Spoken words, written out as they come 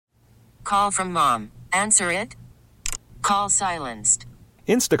Call from mom. Answer it. Call silenced.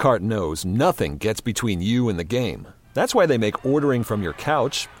 Instacart knows nothing gets between you and the game. That's why they make ordering from your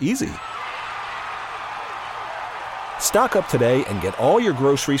couch easy. Stock up today and get all your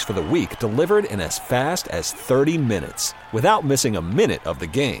groceries for the week delivered in as fast as 30 minutes without missing a minute of the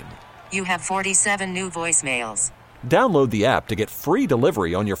game. You have 47 new voicemails. Download the app to get free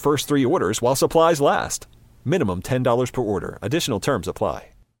delivery on your first 3 orders while supplies last. Minimum $10 per order. Additional terms apply.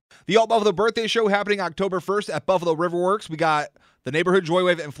 The Alt Buffalo Birthday Show happening October 1st at Buffalo Riverworks. We got the Neighborhood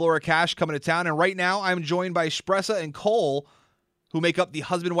Joywave and Flora Cash coming to town. And right now I'm joined by Spressa and Cole, who make up the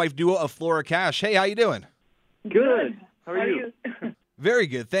husband-wife duo of Flora Cash. Hey, how you doing? Good. How are you? Very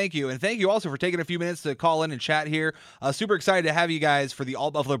good. Thank you. And thank you also for taking a few minutes to call in and chat here. Super excited to have you guys for the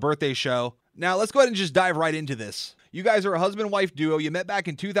Alt Buffalo Birthday Show. Now, let's go ahead and just dive right into this. You guys are a husband-wife duo. You met back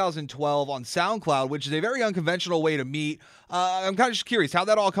in 2012 on SoundCloud, which is a very unconventional way to meet. I'm kind of just curious how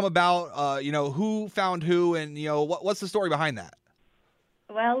that all come about, who found who, and, what's the story behind that?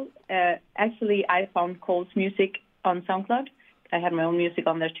 Well, actually, I found Cole's music on SoundCloud. I had my own music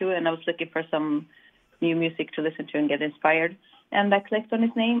on there, too, and I was looking for some new music to listen to and get inspired. And I clicked on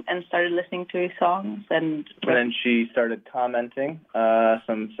his name and started listening to his songs. And then she started commenting,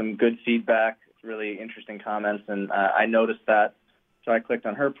 some good feedback, really interesting comments, and I noticed that. So I clicked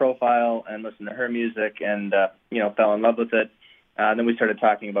on her profile and listened to her music and, fell in love with it. Then we started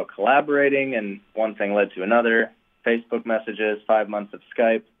talking about collaborating, and one thing led to another. Facebook messages, 5 months of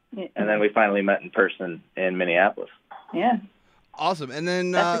Skype, and then we finally met in person in Minneapolis. Yeah. Awesome. And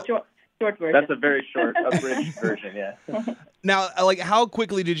then... That's a short version. That's a very short, abridged version, yeah. Now, how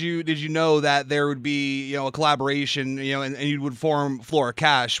quickly did you know that there would be, a collaboration, and you would form Flora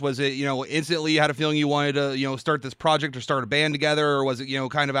Cash? Was it, instantly you had a feeling you wanted to, start this project or start a band together, or was it,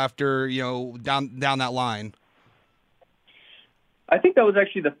 kind of after, down that line? I think that was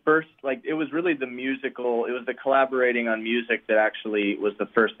actually the first, it was really the collaborating on music that actually was the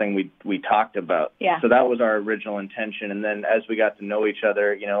first thing we talked about. Yeah. So that was our original intention. And then as we got to know each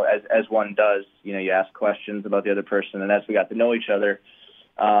other, as one does, you ask questions about the other person. And as we got to know each other,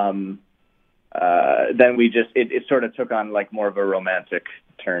 then it sort of took on more of a romantic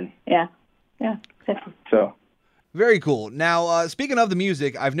turn. Yeah. Yeah. Definitely. So. Very cool. Now, speaking of the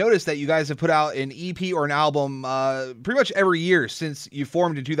music, I've noticed that you guys have put out an EP or an album pretty much every year since you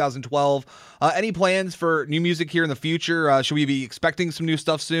formed in 2012. Any plans for new music here in the future? Should we be expecting some new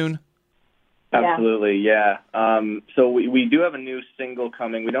stuff soon? Absolutely, yeah. So we do have a new single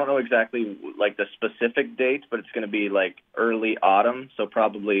coming. We don't know exactly the specific date, but it's going to be early autumn. So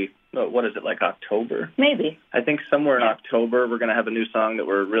probably, what is it, October? Maybe. I think somewhere in October we're going to have a new song that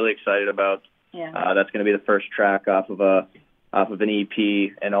we're really excited about. Yeah. That's going to be the first track off of an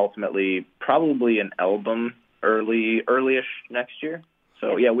EP, and ultimately probably an album early-ish next year.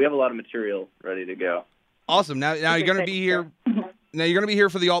 So yeah, we have a lot of material ready to go. Awesome. Now you're going to be here. Now you're going to be here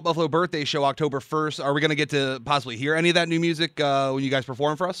for the Alt Buffalo Birthday Show October 1st. Are we going to get to possibly hear any of that new music when you guys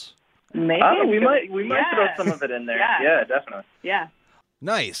perform for us? Maybe. We might throw some of it in there. Yeah, definitely. Yeah.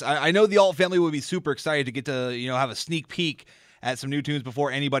 Nice. I know the Alt family would be super excited to get to have a sneak peek at some new tunes before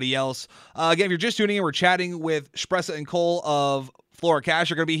anybody else. Again, if you're just tuning in, we're chatting with Spressa and Cole of Flora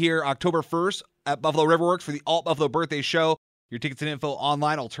Cash. You're going to be here October 1st at Buffalo Riverworks for the Alt Buffalo Birthday Show. Your tickets and info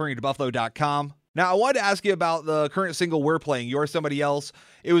online, alternatebuffalo.com. Now, I wanted to ask you about the current single we're playing, You're Somebody Else.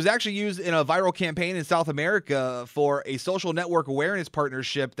 It was actually used in a viral campaign in South America for a social network awareness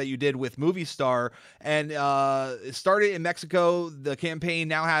partnership that you did with Movie Star. And it started in Mexico. The campaign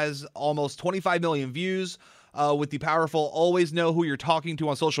now has almost 25 million views. With the powerful "always know who you're talking to"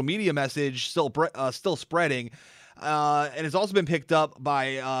 on social media message still spreading. And it's also been picked up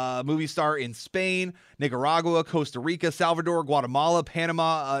by Movie Star in Spain, Nicaragua, Costa Rica, Salvador, Guatemala,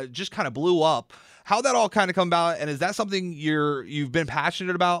 Panama. Just kind of blew up. How'd that all kind of come about? And is that something you've been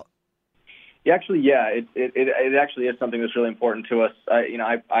passionate about? Yeah, actually, it actually is something that's really important to us.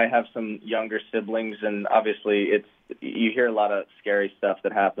 I have some younger siblings, and obviously you hear a lot of scary stuff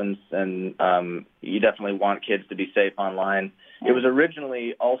that happens, and you definitely want kids to be safe online. It was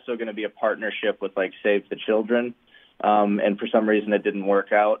originally also going to be a partnership with Save the Children, and for some reason it didn't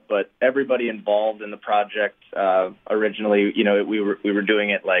work out. But everybody involved in the project originally, we were doing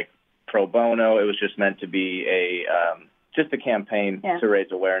it pro bono. It was just meant to be a campaign to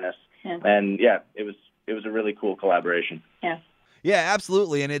raise awareness. Yeah. And it was a really cool collaboration. Yeah. Yeah,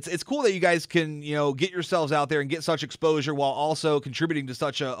 absolutely. And it's cool that you guys can, get yourselves out there and get such exposure while also contributing to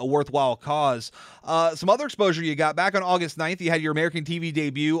such a worthwhile cause. Some other exposure you got back on August 9th, you had your American TV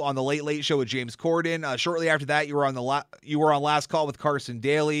debut on The Late Late Show with James Corden. Shortly after that, you were on Last Call with Carson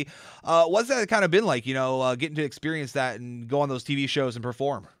Daly. What's that kind of been like, getting to experience that and go on those TV shows and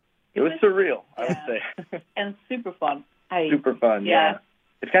perform? It was surreal, I would say. And super fun. Super fun, yeah.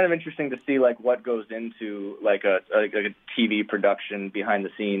 It's kind of interesting to see like what goes into like a TV production behind the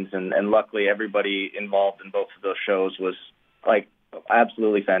scenes, and luckily everybody involved in both of those shows was like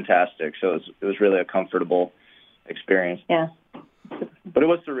absolutely fantastic. So it was really a comfortable experience. Yeah. But it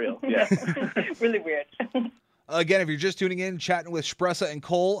was surreal, yeah. Really weird. Again, if you're just tuning in, chatting with Spressa and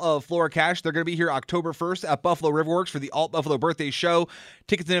Cole of Flora Cash, they're going to be here October 1st at Buffalo Riverworks for the Alt Buffalo Birthday Show.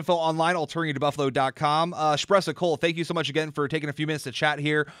 Tickets and info online, alternatebuffalo.com. Spressa, Cole, thank you so much again for taking a few minutes to chat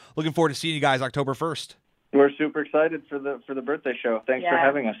here. Looking forward to seeing you guys October 1st. We're super excited for the birthday show. Thanks for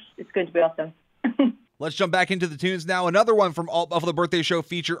having us. It's going to be awesome. Let's jump back into the tunes now. Another one from Alt Buffalo Birthday Show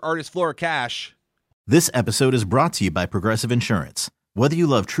feature artist Flora Cash. This episode is brought to you by Progressive Insurance. Whether you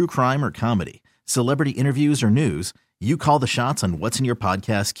love true crime or comedy, celebrity interviews or news, you call the shots on what's in your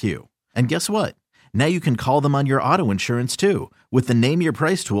podcast queue. And guess what? Now you can call them on your auto insurance too with the Name Your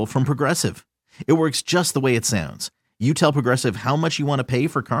Price tool from Progressive. It works just the way it sounds. You tell Progressive how much you want to pay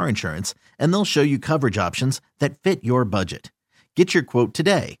for car insurance, and they'll show you coverage options that fit your budget. Get your quote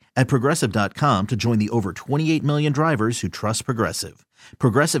today at Progressive.com to join the over 28 million drivers who trust Progressive.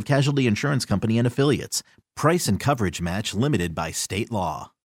 Progressive Casualty Insurance Company and Affiliates. Price and coverage match limited by state law.